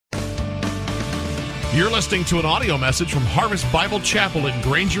You're listening to an audio message from Harvest Bible Chapel in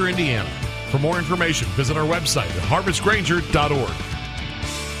Granger, Indiana. For more information, visit our website at harvestgranger.org.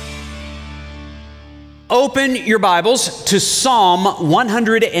 Open your Bibles to Psalm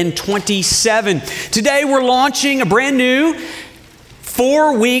 127. Today we're launching a brand new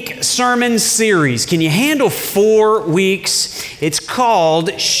 4-week sermon series. Can you handle 4 weeks? It's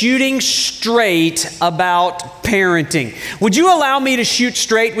called Shooting Straight About Parenting. Would you allow me to shoot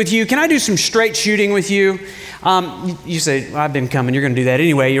straight with you? Can I do some straight shooting with you? You say, well, I've been coming. You're going to do that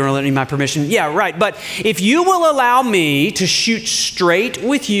anyway. You're going to need my permission. Yeah, right. But if you will allow me to shoot straight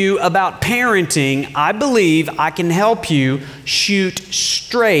with you about parenting, I believe I can help you shoot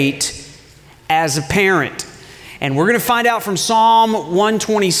straight as a parent. And we're going to find out from Psalm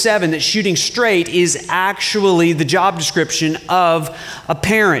 127 that shooting straight is actually the job description of a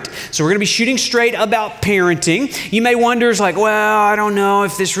parent. So we're going to be shooting straight about parenting. You may wonder, well, I don't know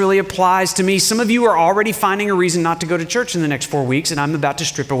if this really applies to me. Some of you are already finding a reason not to go to church in the next 4 weeks, and I'm about to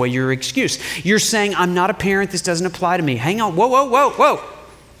strip away your excuse. You're saying, I'm not a parent. This doesn't apply to me. Hang on. Whoa.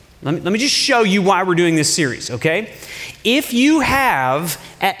 Let me just show you why we're doing this series, okay? If you have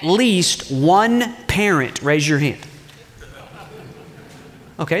at least one parent, raise your hand.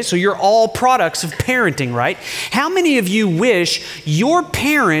 Okay, so you're all products of parenting, right? How many of you wish your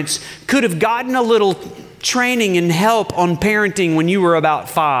parents could have gotten a little training and help on parenting when you were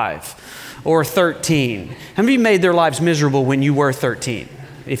about 5 or 13? How many of you made their lives miserable when you were 13?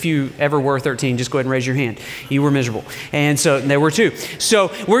 If you ever were 13, just go ahead and raise your hand. You were miserable. And so there were 2.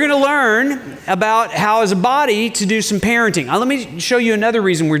 So we're going to learn about how as a body to do some parenting. Let me show you another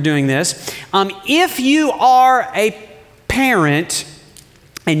reason we're doing this. If you are a parent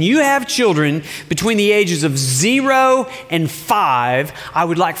and you have children between the ages of 0 and 5, I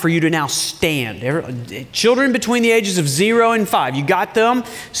would like for you to now stand. Children between the ages of 0 and 5, you got them?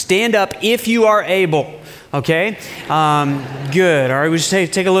 Stand up if you are able. Okay, good. All right, we'll just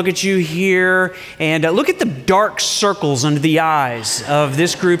take a look at you here and look at the dark circles under the eyes of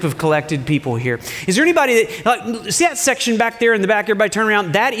this group of collected people here. Is there anybody that, see that section back there in the back, everybody turn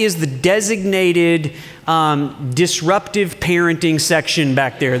around? That is the designated disruptive parenting section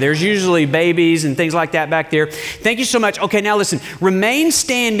back there. There's usually babies and things like that back there. Thank you so much. Okay, now listen, remain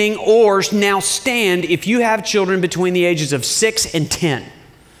standing or now stand if you have children between the ages of 6 and 10.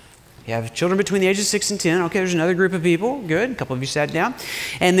 You have children between the ages of 6 and 10. Okay, there's another group of people. Good. A couple of you sat down.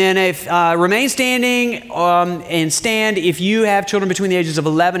 And then if remain standing and stand if you have children between the ages of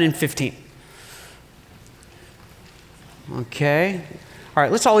 11 and 15. Okay. All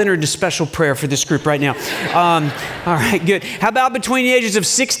right, let's all enter into special prayer for this group right now. All right, good. How about between the ages of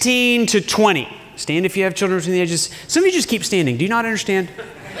 16 to 20? Stand if you have children between the ages. Some of you just keep standing. Do you not understand?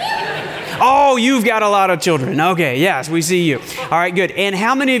 Oh, you've got a lot of children. Okay, yes, we see you. All right, good. And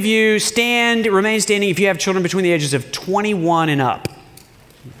how many of you remain standing if you have children between the ages of 21 and up?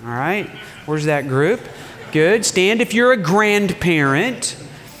 All right, where's that group? Good. Stand if you're a grandparent.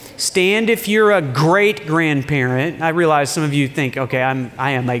 Stand if you're a great-grandparent. I realize some of you think, okay,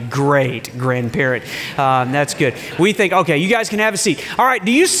 I am a great-grandparent. That's good. We think, okay, you guys can have a seat. All right,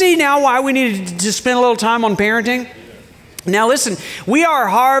 do you see now why we needed to spend a little time on parenting? Now listen, we are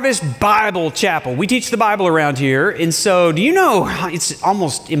Harvest Bible Chapel. We teach the Bible around here, and so do you know it's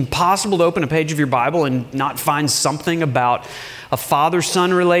almost impossible to open a page of your Bible and not find something about a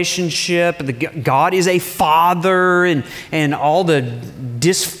father-son relationship. God is a father, and all the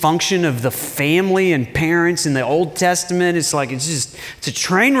dysfunction of the family and parents in the Old Testament. It's a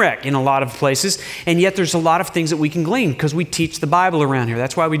train wreck in a lot of places, and yet there's a lot of things that we can glean because we teach the Bible around here.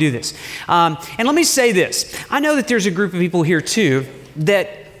 That's why we do this. And let me say this. I know that there's a group of people here too that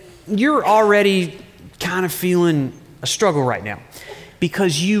you're already kind of feeling a struggle right now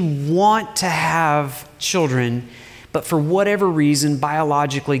because you want to have children, but for whatever reason,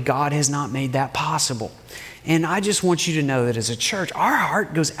 biologically, God has not made that possible. And I just want you to know that as a church, our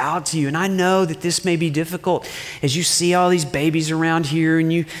heart goes out to you. And I know that this may be difficult as you see all these babies around here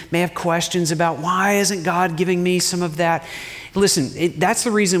and you may have questions about why isn't God giving me some of that? Listen, that's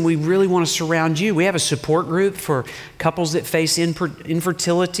the reason we really want to surround you. We have a support group for couples that face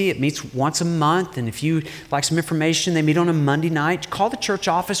infertility. It meets once a month. And if you like some information, they meet on a Monday night. Call the church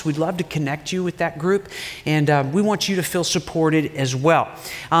office. We'd love to connect you with that group. And we want you to feel supported as well.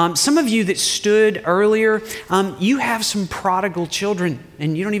 Some of you that stood earlier, you have some prodigal children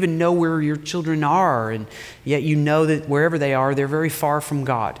and you don't even know where your children are. And yet you know that wherever they are, they're very far from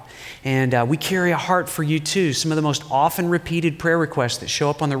God. And we carry a heart for you too. Some of the most often repeated prayer requests that show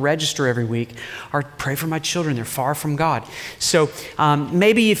up on the register every week are, pray for my children, they're far from God. So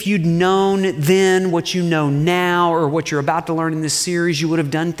maybe if you'd known then what you know now, or what you're about to learn in this series, you would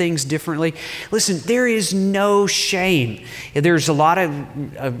have done things differently. Listen, there is no shame. There's a lot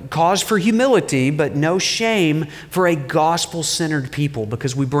of cause for humility, but no shame for a gospel-centered people,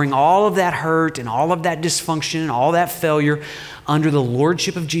 because we bring all of that hurt and all of that dysfunction and all that failure under the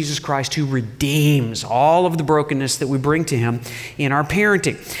lordship of Jesus Christ, who redeems all of the brokenness that we bring to Him in our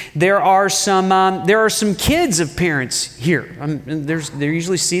parenting. There are some kids of parents here. They're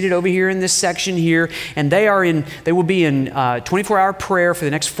usually seated over here in this section here, and they will be in 24-hour prayer for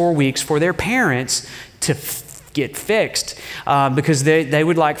the next 4 weeks for their parents to get fixed, because they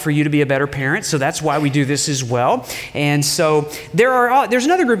would like for you to be a better parent. So that's why we do this as well. And so there's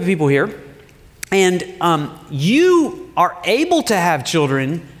another group of people here, and you are able to have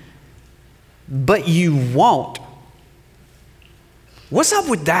children, but you won't. What's up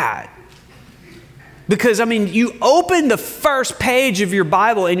with that? Because, you open the first page of your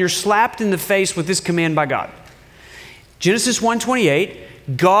Bible and you're slapped in the face with this command by God. Genesis 1:28,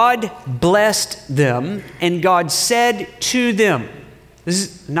 God blessed them, and God said to them, this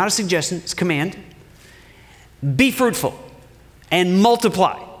is not a suggestion, it's a command, be fruitful and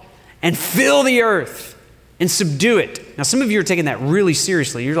multiply and fill the earth and subdue it. Now, some of you are taking that really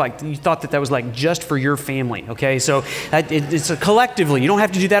seriously. You thought that was like just for your family, okay? So it's a collectively. You don't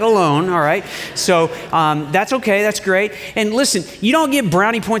have to do that alone, all right? So that's okay. That's great. And listen, you don't get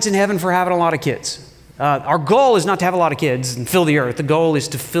brownie points in heaven for having a lot of kids. Our goal is not to have a lot of kids and fill the earth. The goal is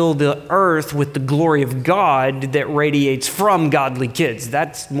to fill the earth with the glory of God that radiates from godly kids.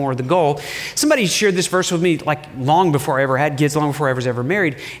 That's more the goal. Somebody shared this verse with me long before I ever had kids, long before I was ever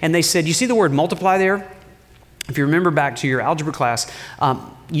married. And they said, you see the word multiply there? If you remember back to your algebra class,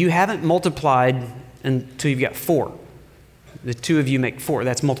 you haven't multiplied until you've got 4. The two of you make 4.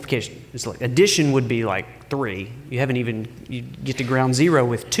 That's multiplication. It's like addition would be like 3. You get to ground zero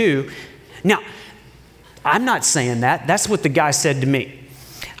with 2. Now, I'm not saying that. That's what the guy said to me.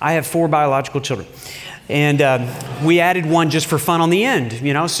 I have 4 biological children. And we added 1 just for fun on the end,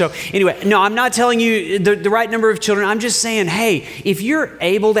 So anyway, no, I'm not telling you the right number of children. I'm just saying, hey, if you're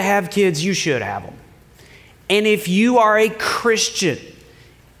able to have kids, you should have them. And if you are a Christian,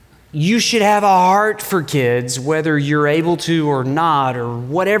 you should have a heart for kids, whether you're able to or not, or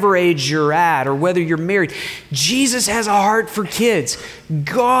whatever age you're at, or whether you're married. Jesus has a heart for kids.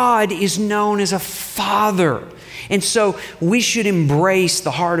 God is known as a father. And so we should embrace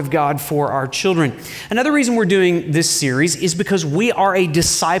the heart of God for our children. Another reason we're doing this series is because we are a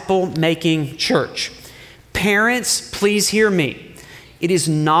disciple-making church. Parents, please hear me. It is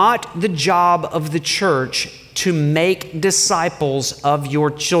not the job of the church to make disciples of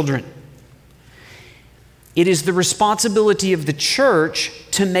your children. It is the responsibility of the church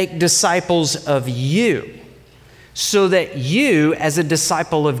to make disciples of you, so that you, as a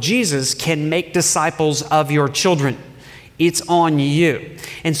disciple of Jesus, can make disciples of your children. It's on you.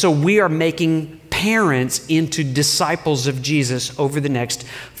 And so we are making parents into disciples of Jesus over the next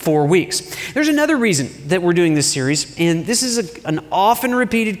 4 weeks. There's another reason that we're doing this series, and this is an often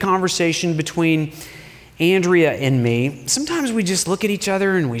repeated conversation between Andrea and me. Sometimes we just look at each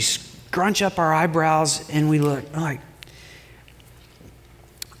other and we scrunch up our eyebrows and we look like,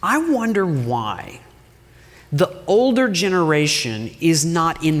 I wonder why the older generation is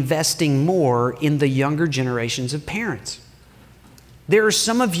not investing more in the younger generations of parents. There are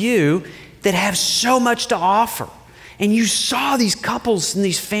some of you that have so much to offer. And you saw these couples and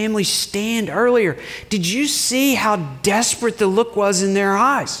these families stand earlier. Did you see how desperate the look was in their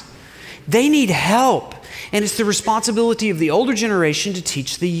eyes? They need help. And it's the responsibility of the older generation to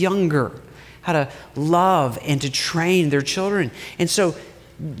teach the younger how to love and to train their children. And so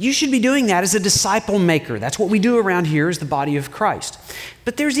you should be doing that as a disciple maker. That's what we do around here as the body of Christ.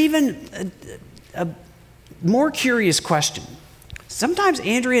 But there's even a more curious question. Sometimes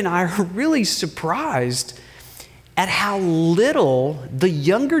Andrea and I are really surprised at how little the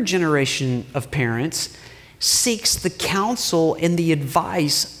younger generation of parents seeks the counsel and the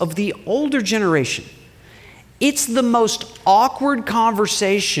advice of the older generation. It's the most awkward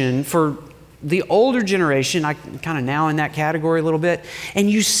conversation for the older generation. I'm kind of now in that category a little bit. And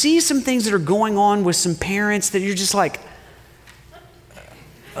you see some things that are going on with some parents that you're just like,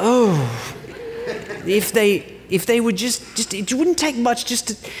 oh, if they would just it wouldn't take much just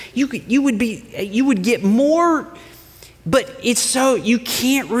to, you would get more, but it's so, you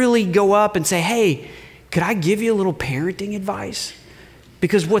can't really go up and say, hey, could I give you a little parenting advice?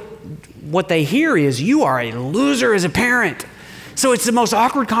 Because what they hear is, you are a loser as a parent. So it's the most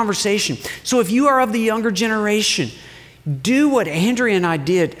awkward conversation. So if you are of the younger generation, do what Andrea and I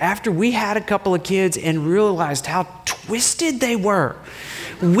did after we had a couple of kids and realized how twisted they were.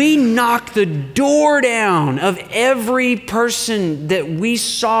 We knocked the door down of every person that we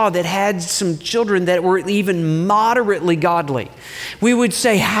saw that had some children that were even moderately godly. We would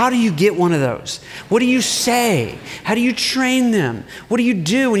say, how do you get one of those? What do you say? How do you train them? What do you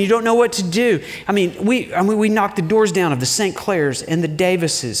do when you don't know what to do? We knocked the doors down of the St. Clairs and the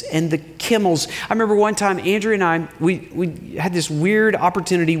Davises and the Kimmels. I remember one time, Andrea and I, we had this weird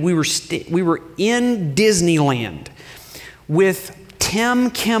opportunity. We were in Disneyland with Tim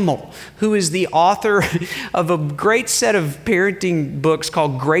Kimmel, who is the author of a great set of parenting books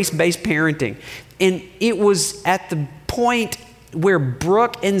called Grace-Based Parenting. And it was at the point where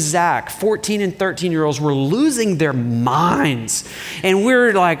Brooke and Zach, 14 and 13-year-olds, were losing their minds. And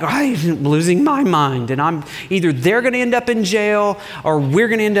we're like, I'm losing my mind. And either they're going to end up in jail or we're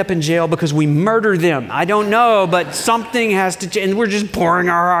going to end up in jail because we murdered them. I don't know, but something has to change. And we're just pouring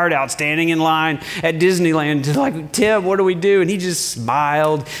our heart out, standing in line at Disneyland to like, Tim, what do we do? And he just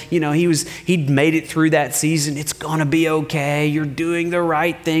smiled. You know, he'd made it through that season. It's going to be okay. You're doing the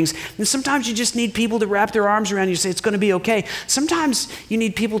right things. And sometimes you just need people to wrap their arms around you and say, it's going to be okay. Sometimes you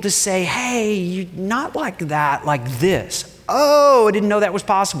need people to say, hey, you're not like that, like this. Oh, I didn't know that was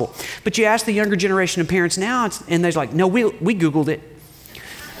possible. But you ask the younger generation of parents now, and they're like, no, we Googled it.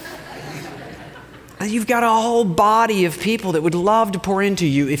 You've got a whole body of people that would love to pour into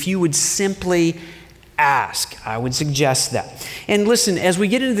you if you would simply ask. I would suggest that. And listen, as we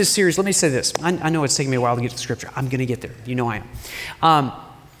get into this series, let me say this. I know it's taking me a while to get to the scripture. I'm going to get there. You know I am.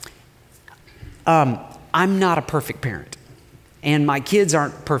 I'm not a perfect parent. And my kids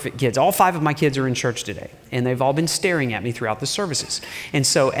aren't perfect kids. All 5 of my kids are in church today, and they've all been staring at me throughout the services. And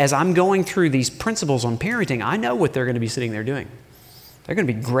so as I'm going through these principles on parenting, I know what they're going to be sitting there doing. They're going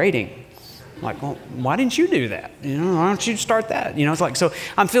to be grading. Like, well, why didn't you do that? You know, why don't you start that? You know, it's like, so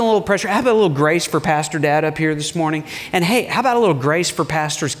I'm feeling a little pressure. How about a little grace for Pastor Dad up here this morning? And hey, how about a little grace for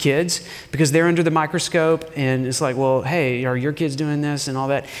pastors' kids? Because they're under the microscope, and it's like, well, hey, are your kids doing this and all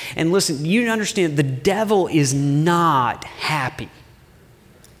that? And listen, you understand, the devil is not happy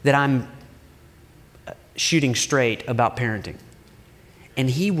that I'm shooting straight about parenting. And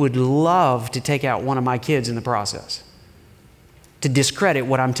he would love to take out one of my kids in the process to discredit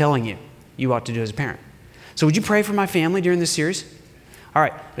what I'm telling you ought to do as a parent. So would you pray for my family during this series? All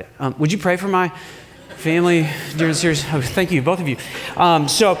right. Would you pray for my family during the series? Oh, thank you, both of you.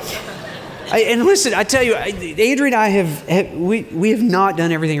 And listen, I tell you, Andrea and I we have not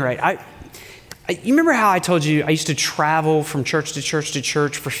done everything right. You remember how I told you I used to travel from church to church to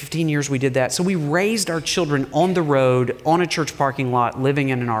church? For 15 years we did that. So we raised our children on the road, on a church parking lot, living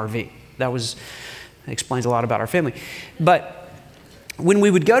in an RV. That explains a lot about our family. But when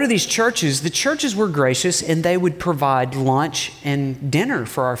we would go to these churches, the churches were gracious and they would provide lunch and dinner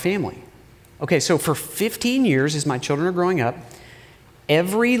for our family. Okay, so for 15 years, as my children are growing up,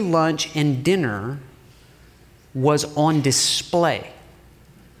 every lunch and dinner was on display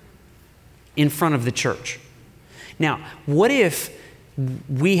in front of the church. Now, what if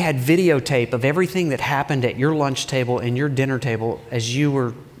we had videotape of everything that happened at your lunch table and your dinner table as you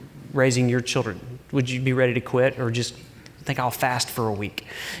were raising your children? Would you be ready to quit or just think I'll fast for a week?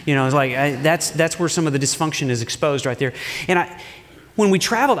 You know, it's like that's where some of the dysfunction is exposed right there. And when we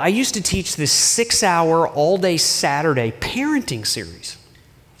traveled, I used to teach this 6-hour all-day Saturday parenting series.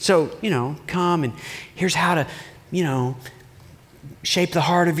 So, you know, come and here's how to, you know, shape the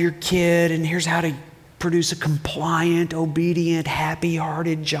heart of your kid, and here's how to produce a compliant, obedient,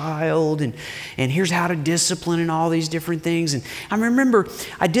 happy-hearted child, and here's how to discipline and all these different things. And I remember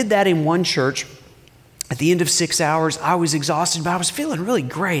I did that in one church. At the end of 6 hours, I was exhausted, but I was feeling really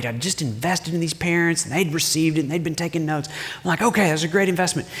great. I'd just invested in these parents, and they'd received it, and they'd been taking notes. I'm like, okay, that was a great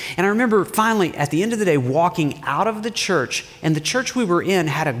investment. And I remember finally, at the end of the day, walking out of the church, and the church we were in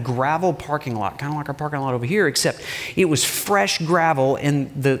had a gravel parking lot, kind of like our parking lot over here, except it was fresh gravel, and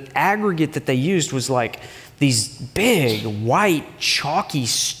the aggregate that they used was like these big, white, chalky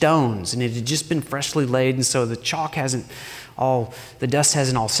stones, and it had just been freshly laid, and so the dust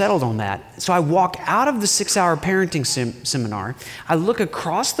hasn't all settled on that. So I walk out of the 6-hour parenting seminar. I look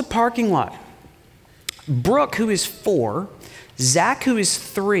across the parking lot. Brooke, who is 4, Zach, who is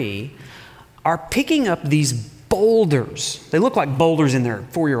 3, are picking up these boulders. They look like boulders in their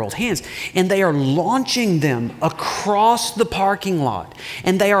 4-year-old hands, and they are launching them across the parking lot,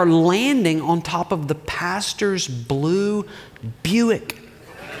 and they are landing on top of the pastor's blue Buick.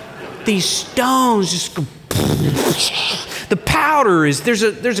 These stones just go. The powder is, there's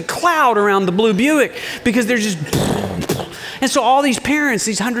a cloud around the blue Buick because there's just, and so all these parents,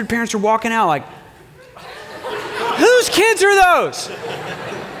 these 100 parents are walking out like, whose kids are those?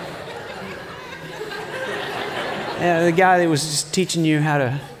 The guy that was just teaching you how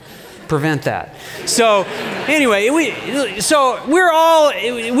to prevent that. So anyway, we've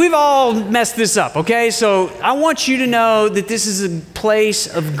all messed this up, okay? So I want you to know that this is a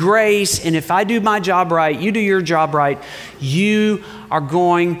place of grace, and if I do my job right, you do your job right, you are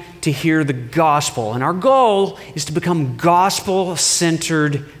going to hear the gospel. And our goal is to become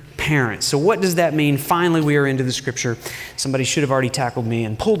gospel-centered parents. So what does that mean? Finally, we are into the scripture. Somebody should have already tackled me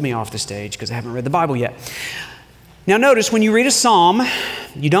and pulled me off the stage because I haven't read the Bible yet. Now notice, when you read a psalm,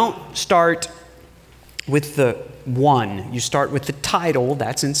 you don't start with the one. You start with the title,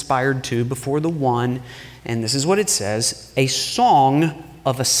 that's inspired too, before the one. And this is what it says: a song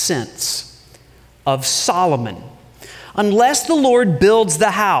of ascents of Solomon. Unless the Lord builds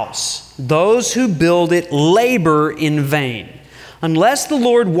the house, those who build it labor in vain. Unless the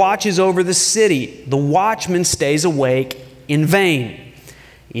Lord watches over the city, the watchman stays awake in vain.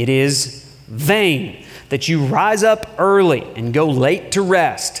 It is vain that you rise up early and go late to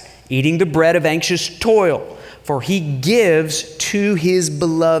rest, eating the bread of anxious toil, for he gives to his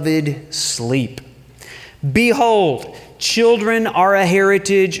beloved sleep. Behold, children are a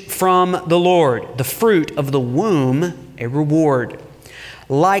heritage from the Lord, the fruit of the womb a reward.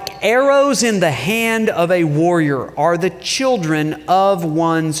 Like arrows in the hand of a warrior are the children of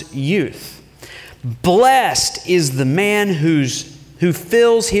one's youth. Blessed is the man who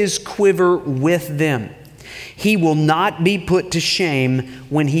fills his quiver with them. He will not be put to shame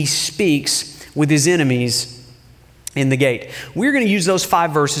when he speaks with his enemies in the gate. We're going to use those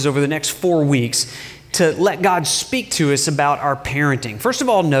 5 verses over the next 4 weeks to let God speak to us about our parenting. First of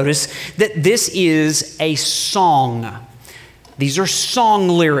all, notice that this is a song. These are song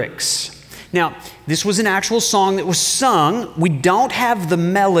lyrics. Now, this was an actual song that was sung. We don't have the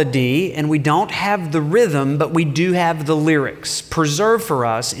melody and we don't have the rhythm, but we do have the lyrics preserved for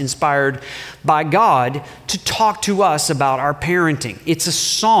us, inspired by God to talk to us about our parenting. It's a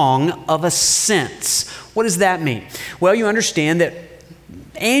song of ascents. What does that mean? Well, you understand that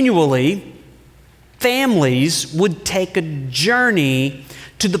annually, families would take a journey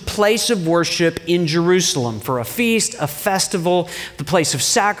to the place of worship in Jerusalem for a feast, a festival, the place of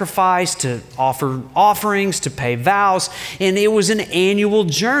sacrifice, to offer offerings, to pay vows. And it was an annual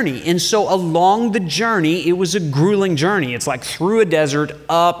journey. And so along the journey, it was a grueling journey. It's like through a desert,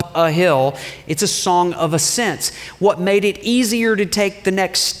 up a hill. It's a song of ascents. What made it easier to take the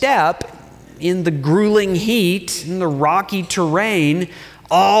next step in the grueling heat, in the rocky terrain,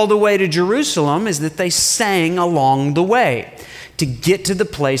 all the way to Jerusalem, is that they sang along the way to get to the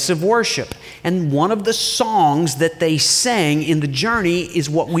place of worship. And one of the songs that they sang in the journey is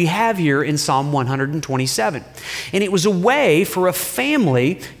what we have here in Psalm 127. And it was a way for a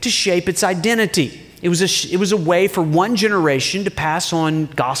family to shape its identity. It was a way for one generation to pass on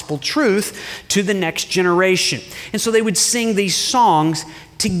gospel truth to the next generation. And so they would sing these songs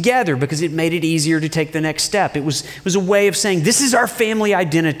together because it made it easier to take the next step. It was a way of saying, this is our family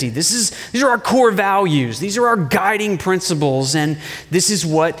identity. These are our core values. These are our guiding principles. And this is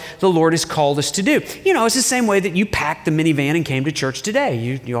what the Lord has called us to do. You know, it's the same way that you packed the minivan and came to church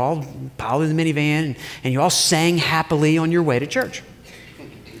today. You all piled in the minivan and you all sang happily on your way to church.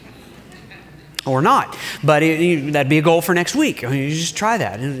 Or not, but that'd be a goal for next week. I mean, you just try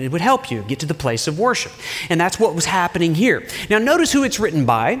that, and it would help you get to the place of worship. And that's what was happening here. Now, notice who it's written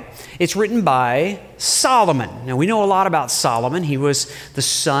by. It's written by Solomon. Now, we know a lot about Solomon. He was the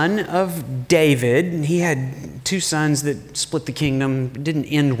son of David, and he had 2 sons that split the kingdom. It didn't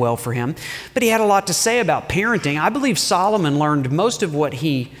end well for him, but he had a lot to say about parenting. I believe Solomon learned most of what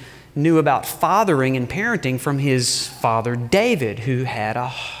he knew about fathering and parenting from his father David, who had a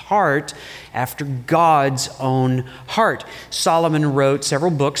heart after God's own heart. Solomon wrote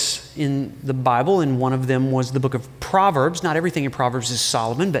several books in the Bible, and one of them was the book of Proverbs. Not everything in Proverbs is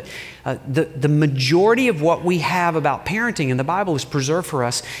Solomon, but the majority of what we have about parenting in the Bible is preserved for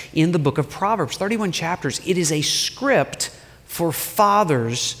us in the book of Proverbs. 31 chapters. It is a script for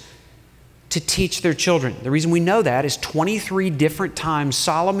fathers to teach their children. The reason we know that is 23 different times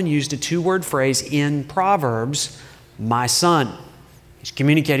Solomon used a 2-word phrase in Proverbs, my son. He's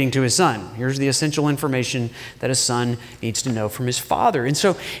communicating to his son. Here's the essential information that a son needs to know from his father. And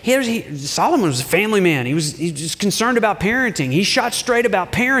so Solomon was a family man. He was just concerned about parenting. He shot straight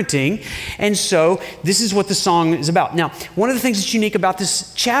about parenting. And so this is what the song is about. Now, one of the things that's unique about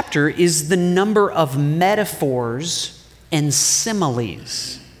this chapter is the number of metaphors and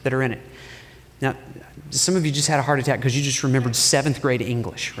similes that are in it. Now, Some of you just had a heart attack because you just remembered 7th grade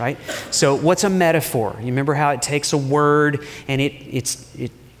English, right? So what's a metaphor? You remember how it takes a word and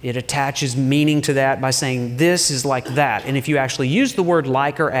it attaches meaning to that by saying this is like that. And if you actually use the word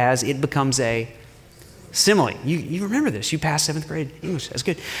like or as, it becomes a simile. You remember this. You passed 7th grade English. That's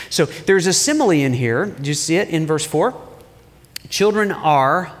good. So there's a simile in here. Did you see it in verse 4? Children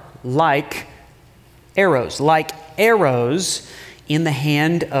are like arrows. Like arrows in the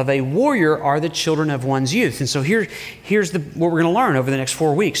hand of a warrior are the children of one's youth. And so here's what we're going to learn over the next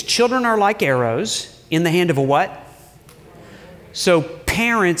 4 weeks. Children are like arrows in the hand of a what? So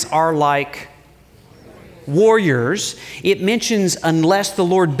parents are like warriors. It mentions unless the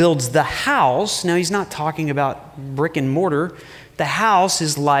Lord builds the house. Now he's not talking about brick and mortar. The house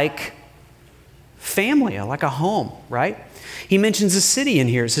is like family, like a home, right? He mentions a city in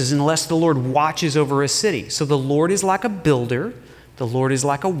here. It says, unless the Lord watches over a city. So the Lord is like a builder. The Lord is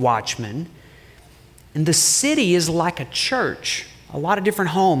like a watchman. And the city is like a church. A lot of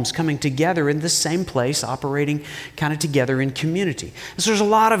different homes coming together in the same place, operating kind of together in community. And so there's a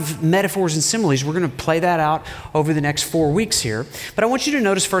lot of metaphors and similes. We're going to play that out over the next 4 weeks here. But I want you to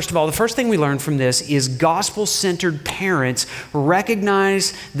notice, first of all, the first thing we learn from this is gospel-centered parents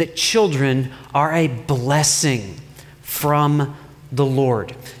recognize that children are a blessing from the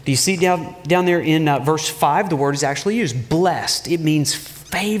Lord. Do you see down there in verse 5, the word is actually used, blessed. It means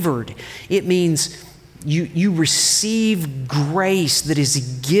favored. It means you receive grace that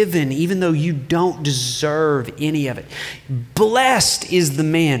is given even though you don't deserve any of it. Blessed is the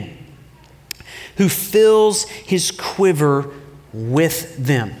man who fills his quiver with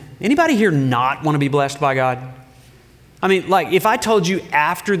them. Anybody here not want to be blessed by God? I mean, like if I told you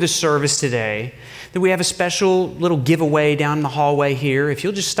after the service today that we have a special little giveaway down the hallway here, if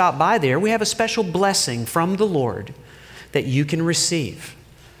you'll just stop by there, we have a special blessing from the Lord that you can receive.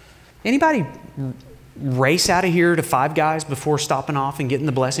 Anybody race out of here to Five Guys before stopping off and getting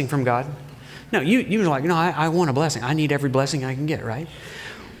the blessing from God? No, you're like, no, I want a blessing. I need every blessing I can get, right?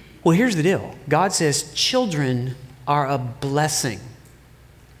 Well, here's the deal. God says children are a blessing.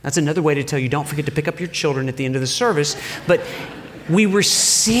 That's another way to tell you don't forget to pick up your children at the end of the service. But we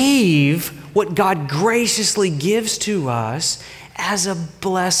receive what God graciously gives to us as a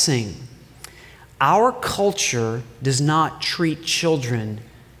blessing. Our culture does not treat children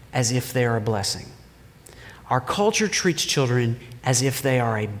as if they are a blessing. Our culture treats children as if they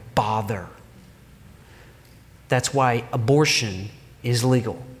are a bother. That's why abortion is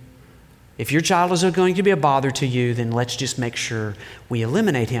legal. If your child is going to be a bother to you, then let's just make sure we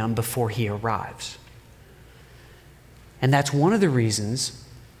eliminate him before he arrives. And that's one of the reasons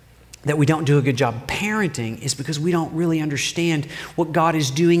that we don't do a good job parenting, is because we don't really understand what God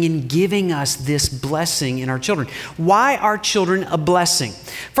is doing in giving us this blessing in our children. Why are children a blessing?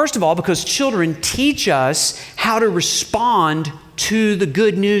 First of all, because children teach us how to respond to the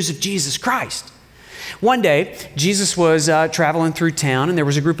good news of Jesus Christ. One day, Jesus was traveling through town, and there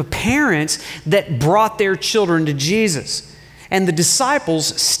was a group of parents that brought their children to Jesus. And the disciples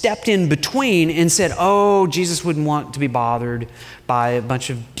stepped in between and said, oh, Jesus wouldn't want to be bothered by a bunch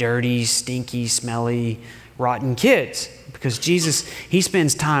of dirty, stinky, smelly, rotten kids, because Jesus, he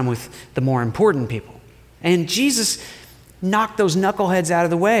spends time with the more important people. And Jesus knocked those knuckleheads out of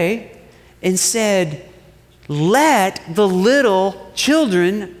the way and said, let the little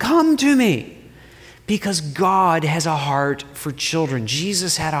children come to me. Because God has a heart for children.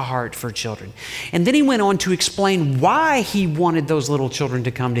 Jesus had a heart for children. And then he went on to explain why he wanted those little children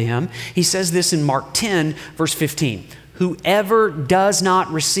to come to him. He says this in Mark 10, verse 15. Whoever does not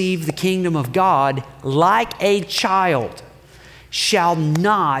receive the kingdom of God like a child shall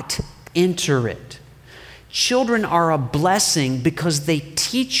not enter it. Children are a blessing because they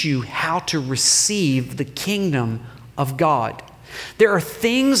teach you how to receive the kingdom of God. There are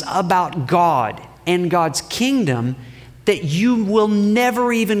things about God and God's kingdom that you will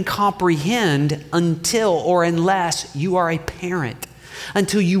never even comprehend until or unless you are a parent,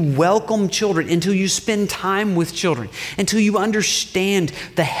 until you welcome children, until you spend time with children, until you understand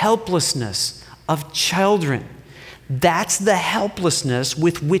the helplessness of children. That's the helplessness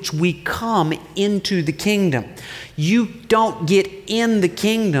with which we come into the kingdom. You don't get in the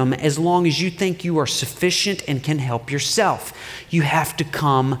kingdom as long as you think you are sufficient and can help yourself. You have to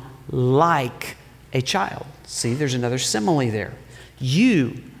come like a child. See, there's another simile there.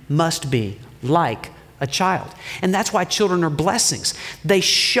 You must be like a child. And that's why children are blessings. They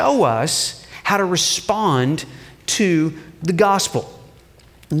show us how to respond to the gospel.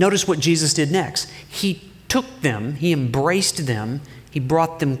 Notice what Jesus did next. He took them, he embraced them, he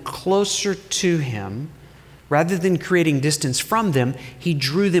brought them closer to him. Rather than creating distance from them, he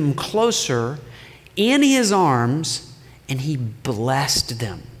drew them closer. in his arms, and he blessed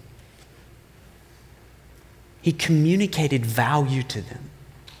them. He communicated value to them.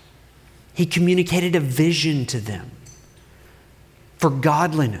 He communicated a vision to them for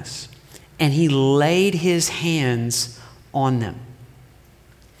godliness, and he laid his hands on them.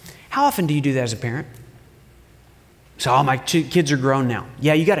 How often do you do that as a parent? So, my kids are grown now.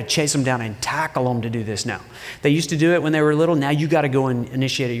 Yeah, you got to chase them down and tackle them to do this now. They used to do it when they were little. Now you got to go and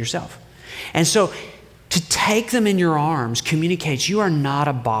initiate it yourself. And so to take them in your arms communicates, you are not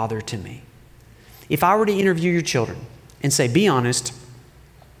a bother to me. If I were to interview your children and say, be honest,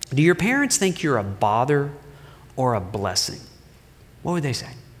 do your parents think you're a bother or a blessing? What would they say?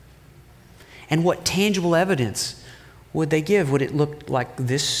 And what tangible evidence would they give? Would it look like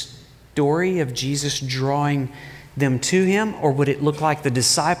this story of Jesus drawing them to him, or would it look like the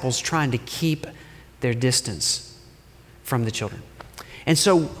disciples trying to keep their distance from the children? And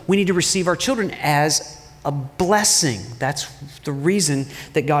so we need to receive our children as a blessing. That's the reason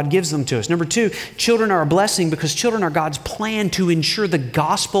that God gives them to us. Number two, children are a blessing because children are God's plan to ensure the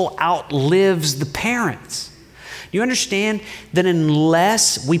gospel outlives the parents. Do you understand that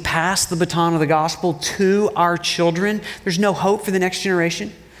unless we pass the baton of the gospel to our children, there's no hope for the next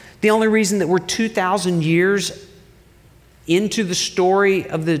generation? The only reason that we're 2,000 years into the story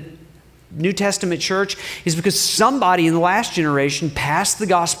of the New Testament church is because somebody in the last generation passed the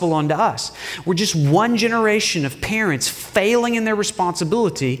gospel on to us. We're just one generation of parents failing in their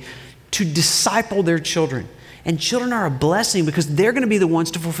responsibility to disciple their children. And children are a blessing because they're going to be the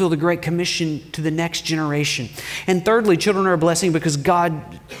ones to fulfill the Great Commission to the next generation. And thirdly, children are a blessing because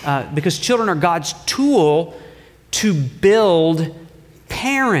children are God's tool to build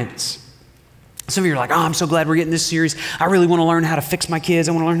parents. Some of you are like, oh, I'm so glad we're getting this series. I really want to learn how to fix my kids.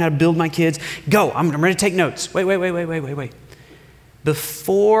 I want to learn how to build my kids. Go, I'm ready to take notes. Wait.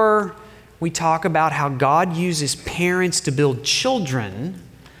 Before we talk about how God uses parents to build children,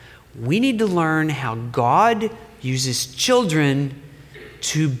 we need to learn how God uses children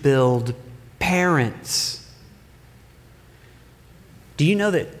to build parents. Do you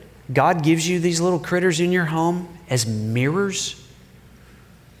know that God gives you these little critters in your home as mirrors?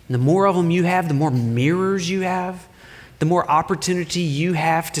 And the more of them you have, the more mirrors you have, the more opportunity you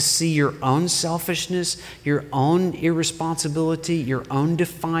have to see your own selfishness, your own irresponsibility, your own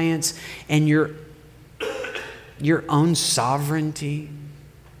defiance, and your own sovereignty.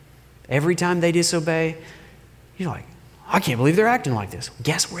 Every time they disobey, you're like, I can't believe they're acting like this.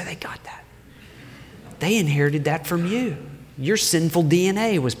 Guess where they got that? They inherited that from you. Your sinful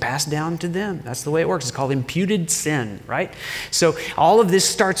DNA was passed down to them. That's the way it works. It's called imputed sin, right? So all of this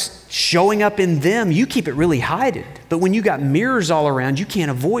starts showing up in them. You keep it really hidden. But when you got mirrors all around, you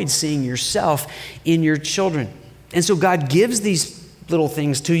can't avoid seeing yourself in your children. And so God gives these little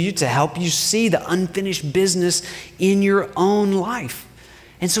things to you to help you see the unfinished business in your own life.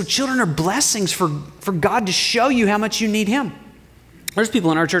 And so children are blessings for God to show you how much you need Him. There's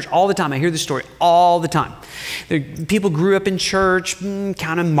people in our church all the time. I hear this story all the time. People grew up in church, kind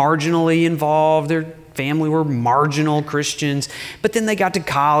of marginally involved. Their family were marginal Christians. But then they got to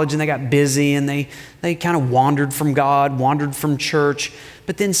college and they got busy and they kind of wandered from God, wandered from church.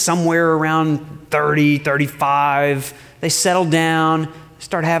 But then somewhere around 30, 35, they settled down,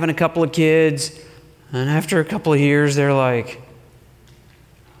 start having a couple of kids. And after a couple of years, they're like,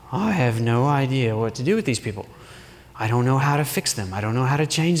 I have no idea what to do with these people. I don't know how to fix them. I don't know how to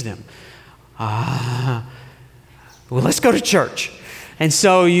change them. Well, let's go to church. And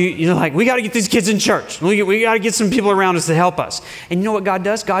so you're like, we got to get these kids in church. We got to get some people around us to help us. And you know what God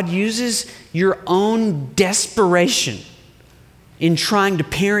does? God uses your own desperation in trying to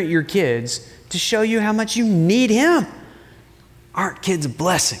parent your kids to show you how much you need Him. Aren't kids a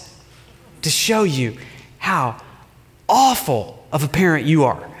blessing? To show you how awful of a parent you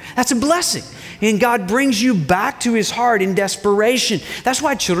are. That's a blessing. And God brings you back to His heart in desperation. That's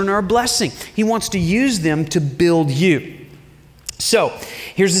why children are a blessing. He wants to use them to build you. So,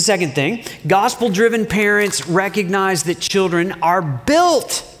 here's the second thing. Gospel-driven parents recognize that children are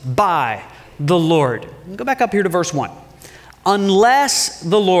built by the Lord. Go back up here to verse 1. Unless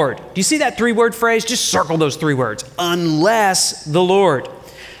the Lord. Do you see that three-word phrase? Just circle those three words. Unless the Lord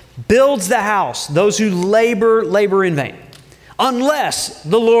builds the house, those who labor in vain. Unless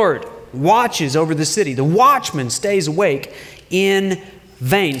the Lord watches over the city, the watchman stays awake in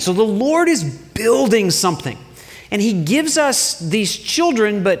vain. So the Lord is building something. And He gives us these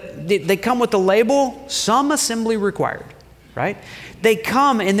children, but they come with the label, some assembly required, right? They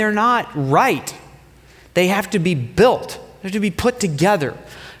come and they're not right. They have to be built. They have to be put together.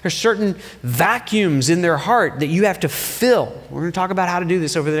 There's certain vacuums in their heart that you have to fill. We're going to talk about how to do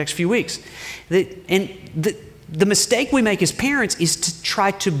this over the next few weeks. The mistake we make as parents is to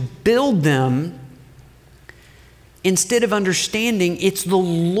try to build them instead of understanding it's the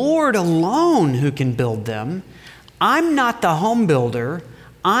Lord alone who can build them. I'm not the home builder.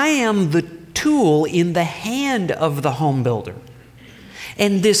 I am the tool in the hand of the home builder.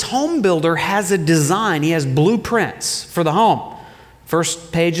 And this home builder has a design. He has blueprints for the home.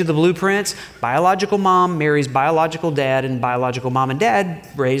 First page of the blueprints, biological mom marries biological dad, and biological mom and dad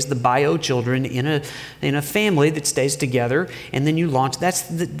raise the bio children in a family that stays together, and then you launch. That's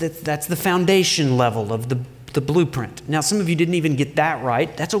the foundation level of the blueprint. Now, some of you didn't even get that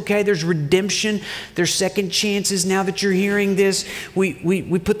right. That's okay. There's redemption. There's second chances. Now that you're hearing this,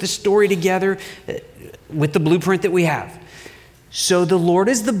 we put the story together with the blueprint that we have. So the Lord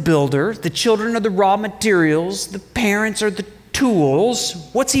is the builder. The children are the raw materials. The parents are the tools.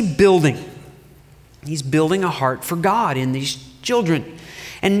 What's He building? He's building a heart for God in these children.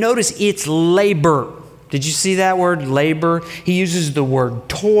 And notice it's labor. Did you see that word, labor? He uses the word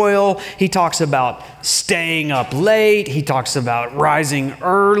toil. He talks about staying up late. He talks about rising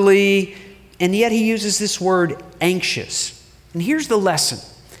early. And yet He uses this word anxious. And here's the lesson.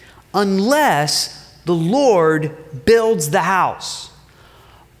 Unless the Lord builds the house,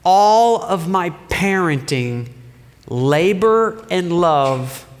 all of my parenting, labor, and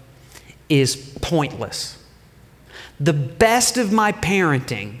love is pointless. The best of my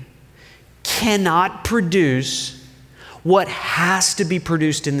parenting cannot produce what has to be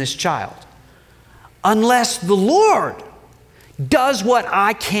produced in this child unless the Lord does what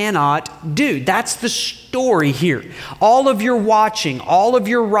I cannot do. That's the story here. All of your watching, all of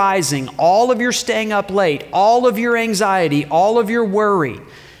your rising, all of your staying up late, all of your anxiety, all of your worry,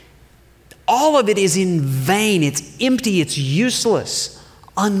 all of it is in vain. It's empty. It's useless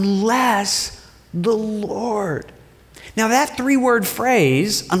unless the Lord. Now that 3-word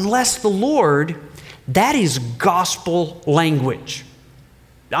phrase, unless the Lord, that is gospel language.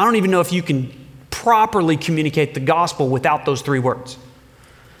 I don't even know if you can properly communicate the gospel without those 3 words.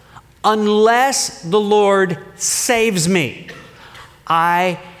 Unless the Lord saves me,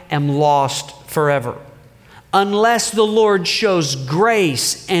 I am lost forever. Unless the Lord shows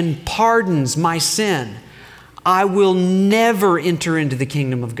grace and pardons my sin, I will never enter into the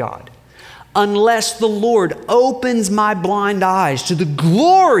kingdom of God. Unless the Lord opens my blind eyes to the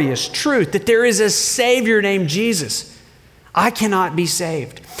glorious truth that there is a Savior named Jesus, I cannot be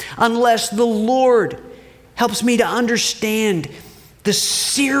saved. Unless the Lord helps me to understand the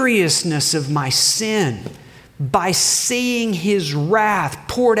seriousness of my sin by seeing His wrath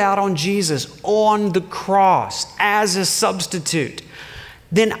poured out on Jesus on the cross as a substitute,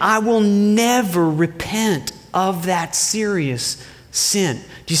 then I will never repent of that serious sin.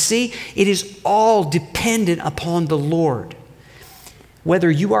 Do you see? It is all dependent upon the Lord. Whether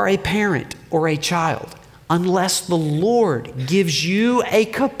you are a parent or a child, unless the Lord gives you a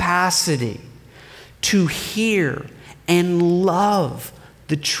capacity to hear and love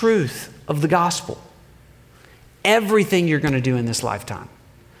the truth of the gospel, everything you're going to do in this lifetime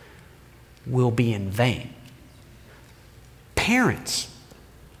will be in vain. Parents,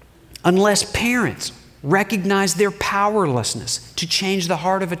 unless parents recognize their powerlessness to change the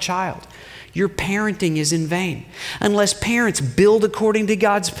heart of a child, your parenting is in vain. Unless parents build according to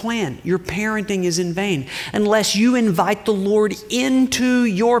God's plan, your parenting is in vain. Unless you invite the Lord into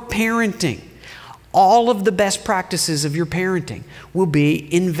your parenting, all of the best practices of your parenting will be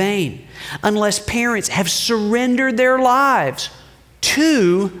in vain. Unless parents have surrendered their lives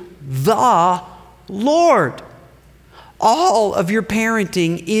to the Lord, all of your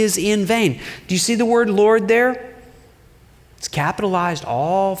parenting is in vain. Do you see the word Lord there? It's capitalized.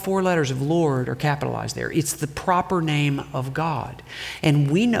 All 4 letters of Lord are capitalized there. It's the proper name of God.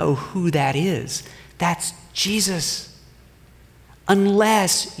 And we know who that is. That's Jesus.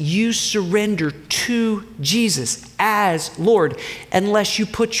 Unless you surrender to Jesus as Lord, unless you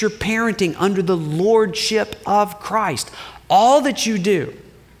put your parenting under the lordship of Christ, all that you do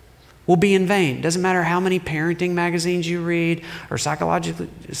will be in vain. Doesn't matter how many parenting magazines you read or Psychology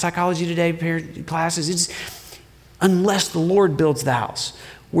Today parent classes. Unless the Lord builds the house,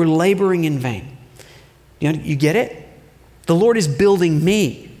 we're laboring in vain. You get it? The Lord is building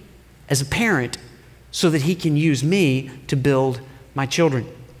me as a parent so that He can use me to build my children.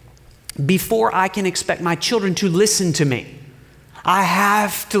 Before I can expect my children to listen to me, I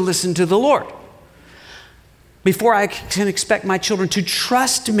have to listen to the Lord. Before I can expect my children to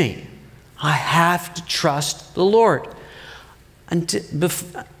trust me, I have to trust the Lord.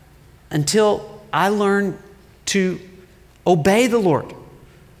 Until I learn to obey the Lord,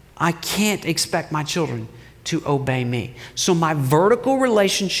 I can't expect my children to obey me. So my vertical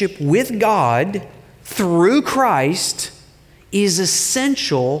relationship with God through Christ is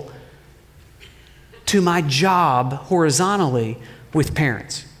essential to my job horizontally with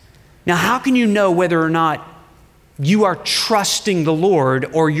parents. Now, how can you know whether or not you are trusting the Lord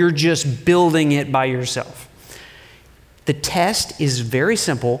or you're just building it by yourself? The test is very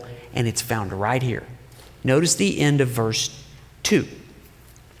simple, and it's found right here. Notice the end of verse 2.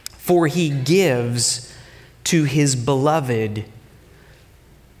 For he gives to his beloved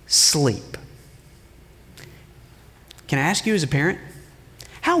sleep. Can I ask you as a parent,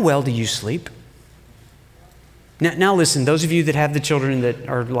 how well do you sleep? Now listen, those of you that have the children that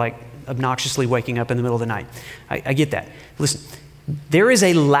are like obnoxiously waking up in the middle of the night, I get that. Listen, there is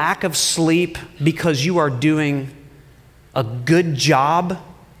a lack of sleep because you are doing a good job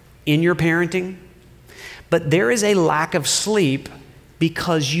in your parenting, but there is a lack of sleep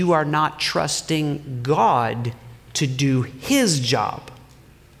because you are not trusting God to do His job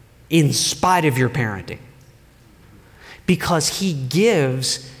in spite of your parenting. Because He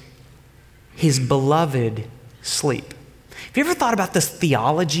gives His beloved sleep. Have you ever thought about the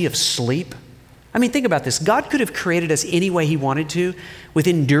theology of sleep? I mean, think about this. God could have created us any way He wanted to, with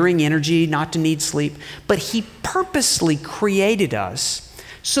enduring energy, not to need sleep, but He purposely created us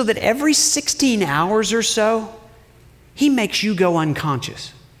so that every 16 hours or so, He makes you go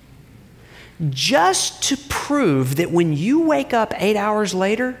unconscious. Just to prove that when you wake up 8 hours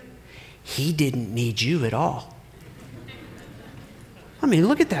later, He didn't need you at all. I mean,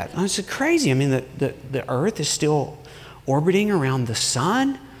 look at that. It's crazy. I mean, the earth is still orbiting around the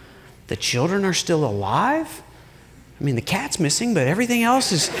sun. The children are still alive. I mean, the cat's missing, but everything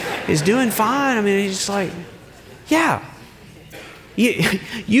else is doing fine. I mean, it's just like, yeah.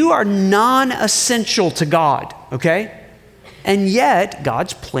 You are non-essential to God, okay? And yet,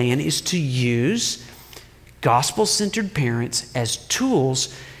 God's plan is to use gospel-centered parents as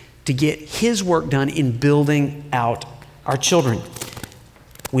tools to get His work done in building out our children.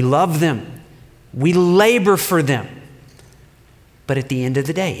 We love them. We labor for them. But at the end of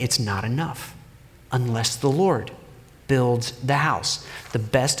the day, it's not enough unless the Lord builds the house. The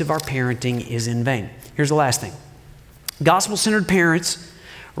best of our parenting is in vain. Here's the last thing. Gospel-centered parents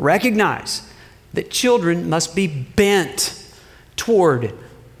recognize that children must be bent toward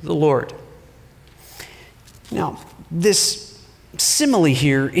the Lord. Now, this simile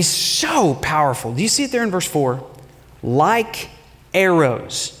here is so powerful. Do you see it there in verse 4? Like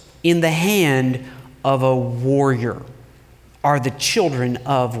arrows in the hand of a warrior are the children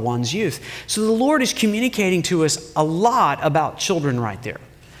of one's youth. So the Lord is communicating to us a lot about children right there.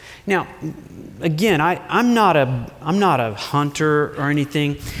 Now, again, I'm not a hunter or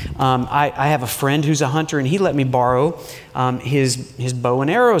anything. I have a friend who's a hunter, and he let me borrow his bow and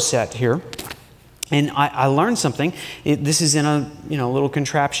arrow set here. And I learned something. This is in a little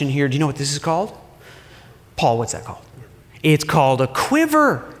contraption here. Do you know what this is called? Paul, what's that called? It's called a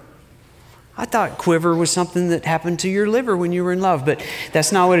quiver. I thought quiver was something that happened to your liver when you were in love, but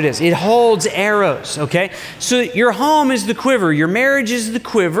that's not what it is. It holds arrows, okay? So your home is the quiver. Your marriage is the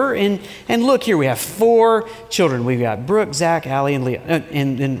quiver. And look here, we have 4 children. We've got Brooke, Zach, Allie, and Leah.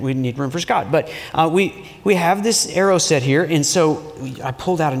 And we need room for Scott. But we have this arrow set here. And so I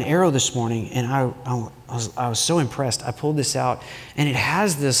pulled out an arrow this morning, and I was so impressed. I pulled this out, and it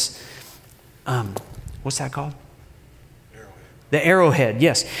has this, what's that called? The arrowhead,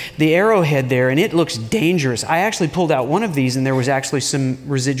 yes. The arrowhead there, and it looks dangerous. I actually pulled out one of these, and there was actually some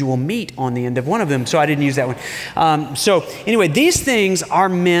residual meat on the end of one of them, so I didn't use that one. So anyway, these things are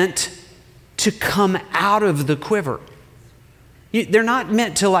meant to come out of the quiver. They're not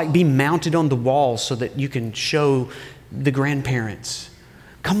meant to be mounted on the wall so that you can show the grandparents.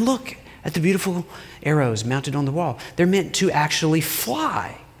 Come look at the beautiful arrows mounted on the wall. They're meant to actually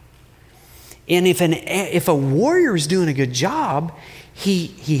fly. And if a warrior is doing a good job,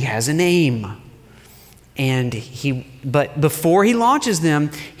 he has an aim. But before he launches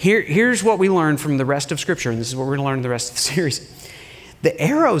them, here's what we learn from the rest of Scripture, and this is what we're going to learn in the rest of the series. The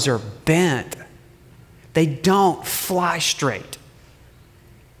arrows are bent. They don't fly straight.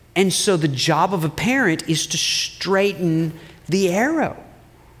 And so the job of a parent is to straighten the arrow,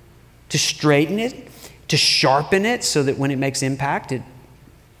 to straighten it, to sharpen it so that when it makes impact, it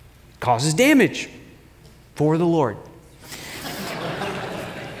causes damage for the Lord.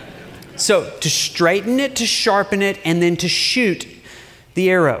 So to straighten it, to sharpen it, and then to shoot the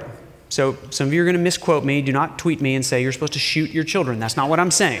arrow. So some of you are going to misquote me. Do not tweet me and say you're supposed to shoot your children. That's not what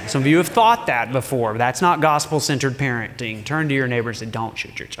I'm saying. Some of you have thought that before. That's not gospel-centered parenting. Turn to your neighbor and say, don't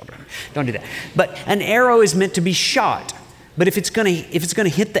shoot your children. Don't do that. But an arrow is meant to be shot. But if it's going to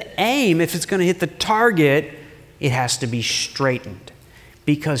hit the aim, if it's going to hit the target, it has to be straightened,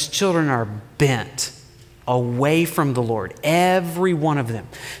 because children are bent away from the Lord, every one of them.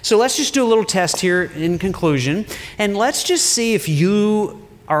 So let's just do a little test here in conclusion, and let's just see if you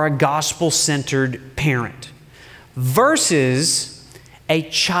are a gospel-centered parent versus a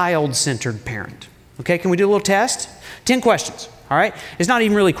child-centered parent. Okay, can we do a little test? 10 questions, all right? It's not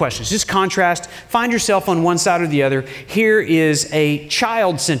even really questions, just contrast. Find yourself on one side or the other. Here is a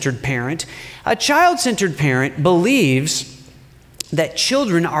child-centered parent. A child-centered parent believes that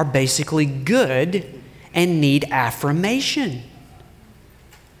children are basically good and need affirmation.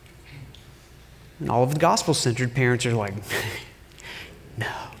 And all of the gospel-centered parents are like, no.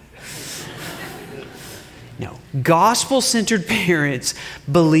 No. Gospel-centered parents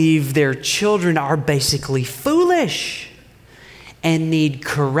believe their children are basically foolish and need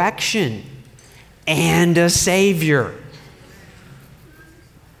correction and a Savior.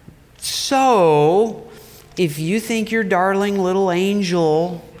 So, if you think your darling little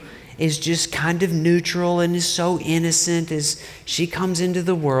angel is just kind of neutral and is so innocent as she comes into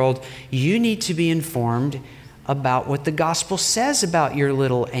the world, you need to be informed about what the gospel says about your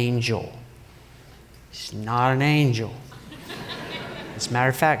little angel. She's not an angel. As a matter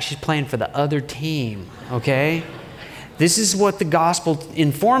of fact, she's playing for the other team, okay? This is what the gospel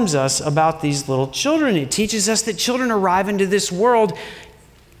informs us about these little children. It teaches us that children arrive into this world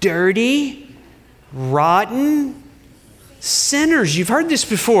dirty, rotten, sinners. You've heard this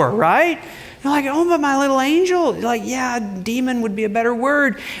before, right? You're like, oh, but my little angel. You're like, yeah, demon would be a better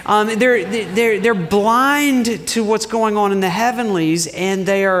word. They're blind to what's going on in the heavenlies, and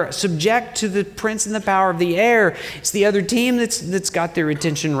they are subject to the prince and the power of the air. It's the other team that's got their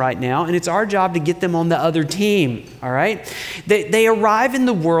attention right now, and it's our job to get them on the other team, all right? They arrive in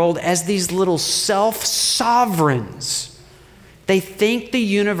the world as these little self-sovereigns. They think the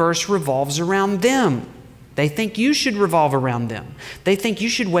universe revolves around them. They think you should revolve around them. They think you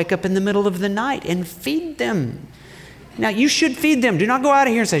should wake up in the middle of the night and feed them. Now, you should feed them. Do not go out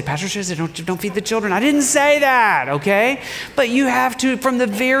of here and say, Pastor says don't feed the children. I didn't say that, okay? But you have to, from the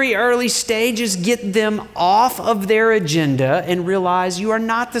very early stages, get them off of their agenda and realize you are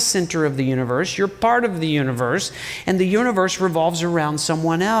not the center of the universe. You're part of the universe, and the universe revolves around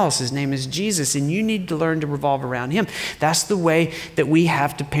someone else. His name is Jesus, and you need to learn to revolve around him. That's the way that we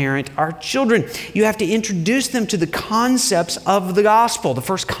have to parent our children. You have to introduce them to the concepts of the gospel. The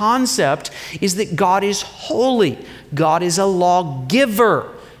first concept is that God is holy. God is a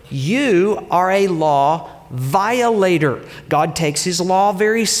lawgiver. You are a law violator. God takes his law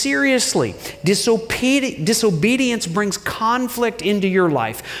very seriously. Disobedience brings conflict into your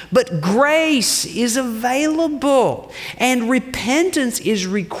life, but grace is available and repentance is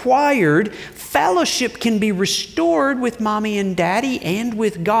required. Fellowship can be restored with mommy and daddy and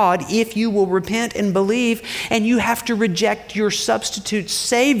with God if you will repent and believe, and you have to reject your substitute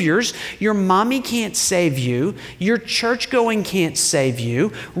saviors. Your mommy can't save you. Your church going can't save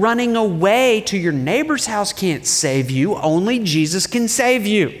you. Running away to your neighbor's house can't save you. Only Jesus can save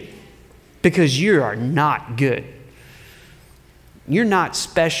you, because you are not good. You're not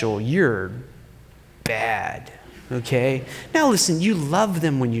special. You're bad. Okay? Now listen, you love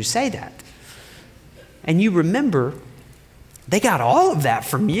them when you say that. And you remember, they got all of that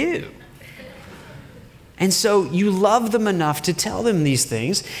from you. And so you love them enough to tell them these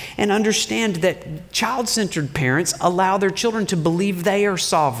things and understand that child-centered parents allow their children to believe they are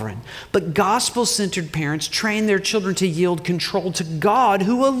sovereign. But gospel-centered parents train their children to yield control to God,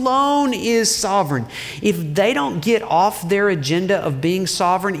 who alone is sovereign. If they don't get off their agenda of being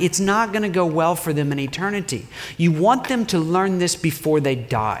sovereign, it's not going to go well for them in eternity. You want them to learn this before they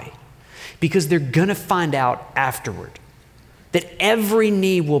die, because they're going to find out afterward that every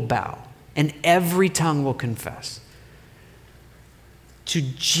knee will bow and every tongue will confess to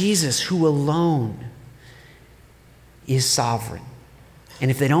Jesus, who alone is sovereign. And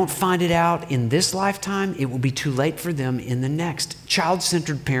if they don't find it out in this lifetime, it will be too late for them in the next.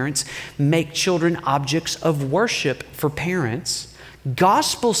 Child-centered parents make children objects of worship for parents.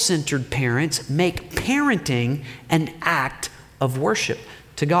 Gospel-centered parents make parenting an act of worship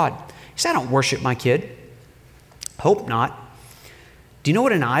to God. You say, I don't worship my kid. Hope not. Do you know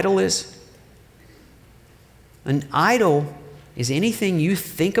what an idol is? An idol is anything you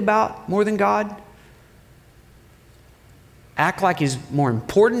think about more than God, act like is more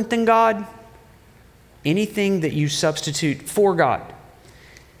important than God, anything that you substitute for God.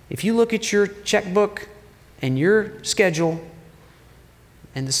 If you look at your checkbook and your schedule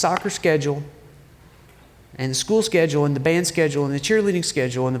and the soccer schedule and the school schedule and the band schedule and the cheerleading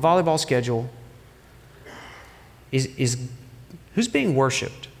schedule and the volleyball schedule, is Who's being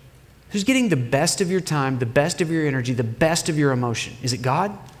worshiped? Who's getting the best of your time, the best of your energy, the best of your emotion? Is it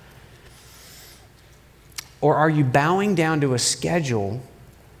God? Or are you bowing down to a schedule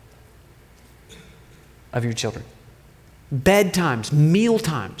of your children? Bedtimes, meal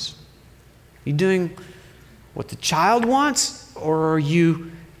times. Are you doing what the child wants, or are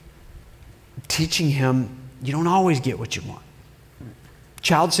you teaching him you don't always get what you want?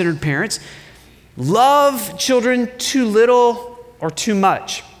 Child-centered parents love children too little or too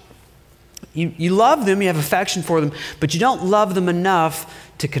much. You love them, you have affection for them, but you don't love them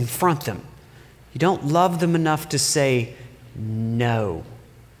enough to confront them. You don't love them enough to say no,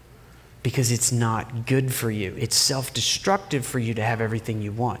 because it's not good for you. It's self-destructive for you to have everything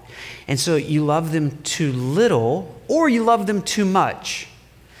you want. And so you love them too little, or you love them too much.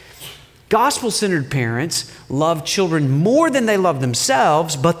 Gospel-centered parents love children more than they love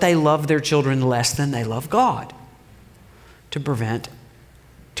themselves, but they love their children less than they love God, to prevent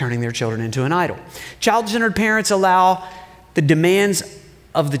turning their children into an idol. Child-centered parents allow the demands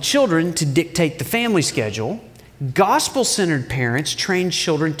of the children to dictate the family schedule. Gospel-centered parents train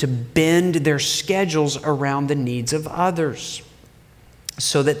children to bend their schedules around the needs of others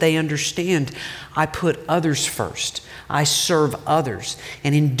so that they understand, I put others first. I serve others.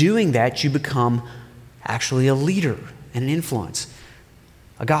 And in doing that, you become actually a leader and an influence,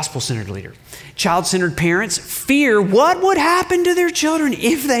 a gospel-centered leader. Child-centered parents fear what would happen to their children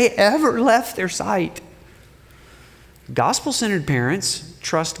if they ever left their sight. Gospel-centered parents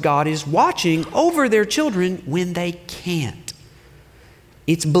trust God is watching over their children when they can't.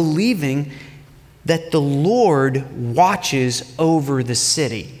 It's believing that the Lord watches over the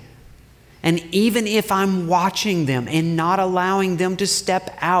city. And even if I'm watching them and not allowing them to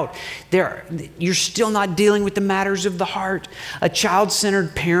step out, you're still not dealing with the matters of the heart. A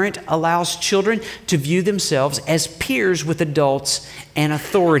child-centered parent allows children to view themselves as peers with adults and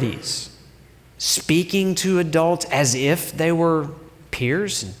authorities, speaking to adults as if they were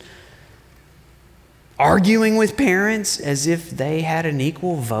peers, and arguing with parents as if they had an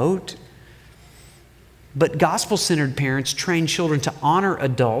equal vote. But gospel-centered parents train children to honor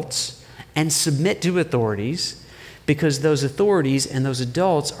adults and submit to authorities, because those authorities and those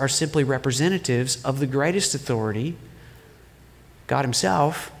adults are simply representatives of the greatest authority, God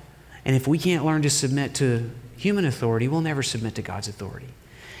Himself. And if we can't learn to submit to human authority, we'll never submit to God's authority.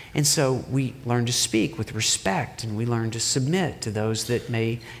 And so we learn to speak with respect, and we learn to submit to those that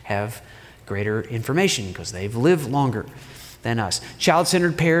may have greater information because they've lived longer than us.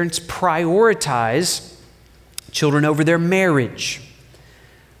 Child-centered parents prioritize children over their marriage.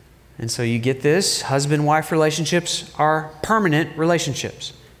 And so you get this, husband-wife relationships are permanent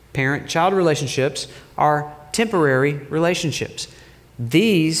relationships. Parent-child relationships are temporary relationships.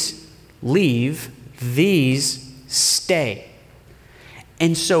 These leave, these stay.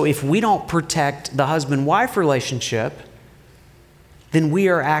 And so if we don't protect the husband-wife relationship, then we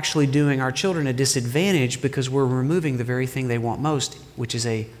are actually doing our children a disadvantage, because we're removing the very thing they want most, which is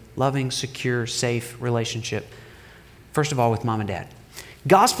a loving, secure, safe relationship. First of all, with mom and dad.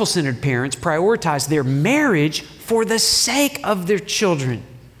 Gospel-centered parents prioritize their marriage for the sake of their children.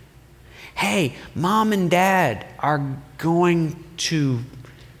 Hey, mom and dad are going to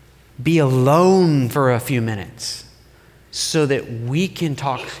be alone for a few minutes so that we can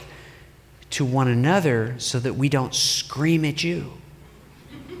talk to one another, so that we don't scream at you.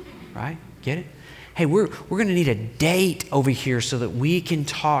 Right? Get it? Hey, we're going to need a date over here so that we can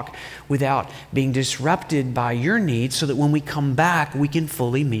talk without being disrupted by your needs, so that when we come back, we can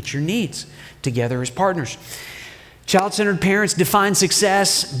fully meet your needs together as partners. Child-centered parents define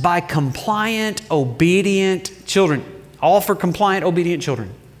success by compliant, obedient children. All for compliant, obedient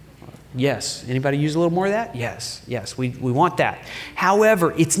children. Yes. Anybody use a little more of that? Yes. Yes, we want that.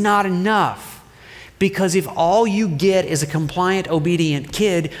 However, it's not enough, because if all you get is a compliant, obedient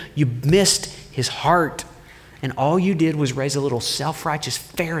kid, you missed his heart. And all you did was raise a little self-righteous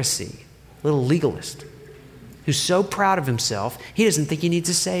Pharisee, a little legalist, who's so proud of himself, he doesn't think he needs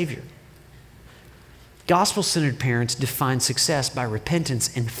a Savior. Gospel-centered parents define success by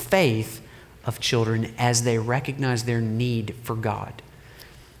repentance and faith of children as they recognize their need for God.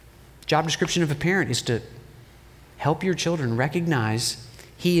 Job description of a parent is to help your children recognize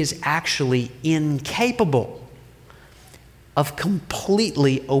he is actually incapable of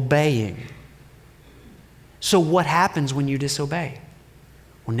completely obeying. So what happens when you disobey?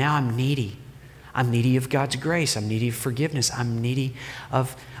 Well, now I'm needy. I'm needy of God's grace. I'm needy of forgiveness. I'm needy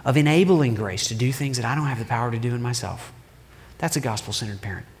of enabling grace to do things that I don't have the power to do in myself. That's a gospel-centered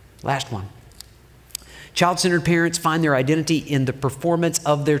parent. Last one. Child-centered parents find their identity in the performance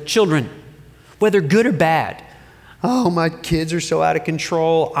of their children, whether good or bad. Oh, my kids are so out of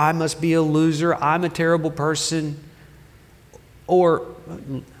control. I must be a loser. I'm a terrible person. Or,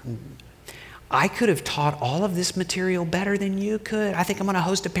 I could have taught all of this material better than you could. I think I'm going to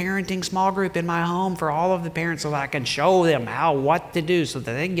host a parenting small group in my home for all of the parents so that I can show them what to do so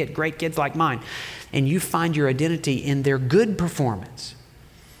that they can get great kids like mine. And you find your identity in their good performance.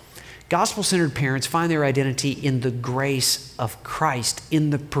 Gospel-centered parents find their identity in the grace of Christ,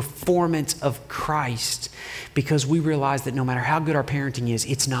 in the performance of Christ, because we realize that no matter how good our parenting is,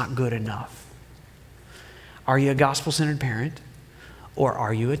 it's not good enough. Are you a gospel-centered parent, or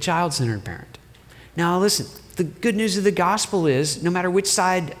are you a child-centered parent? Now listen, the good news of the gospel is no matter which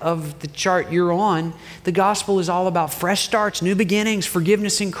side of the chart you're on, the gospel is all about fresh starts, new beginnings,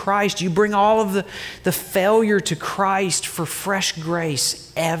 forgiveness in Christ. You bring all of the failure to Christ for fresh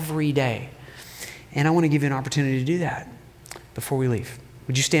grace every day. And I want to give you an opportunity to do that before we leave.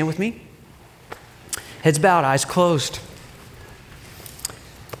 Would you stand with me? Heads bowed, eyes closed.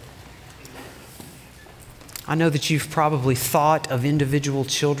 I know that you've probably thought of individual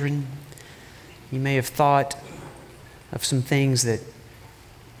children. You may have thought of some things that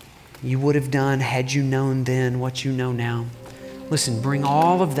you would have done had you known then what you know now. Listen, bring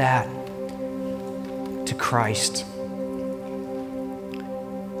all of that to Christ.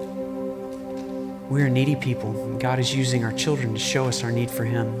 We are needy people, and God is using our children to show us our need for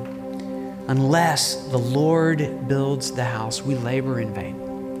Him. Unless the Lord builds the house, we labor in vain.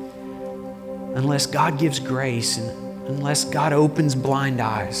 Unless God gives grace, and unless God opens blind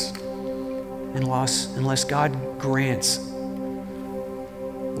eyes, unless God grants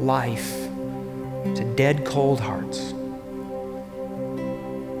life to dead, cold hearts,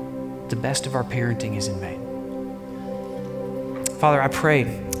 the best of our parenting is in vain. Father, I pray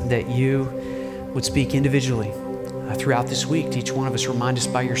that you would speak individually throughout this week to each one of us. Remind us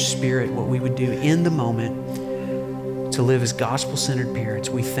by your Spirit what we would do in the moment to live as gospel-centered parents.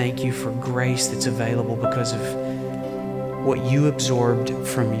 We thank you for grace that's available because of what you absorbed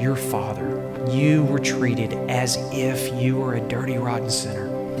from your Father. You were treated as if you were a dirty, rotten sinner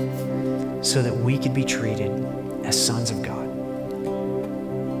so that we could be treated as sons of God.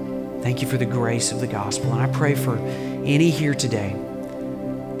 Thank you for the grace of the gospel. And I pray for any here today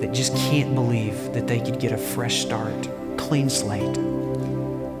that just can't believe that they could get a fresh start, clean slate.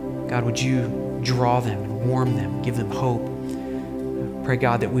 God, would you draw them and warm them, give them hope. Pray,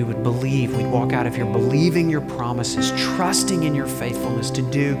 God, that we would believe, we'd walk out of here believing your promises, trusting in your faithfulness to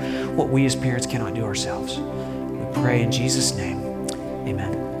do what we as parents cannot do ourselves. We pray in Jesus' name,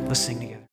 amen. Let's sing together.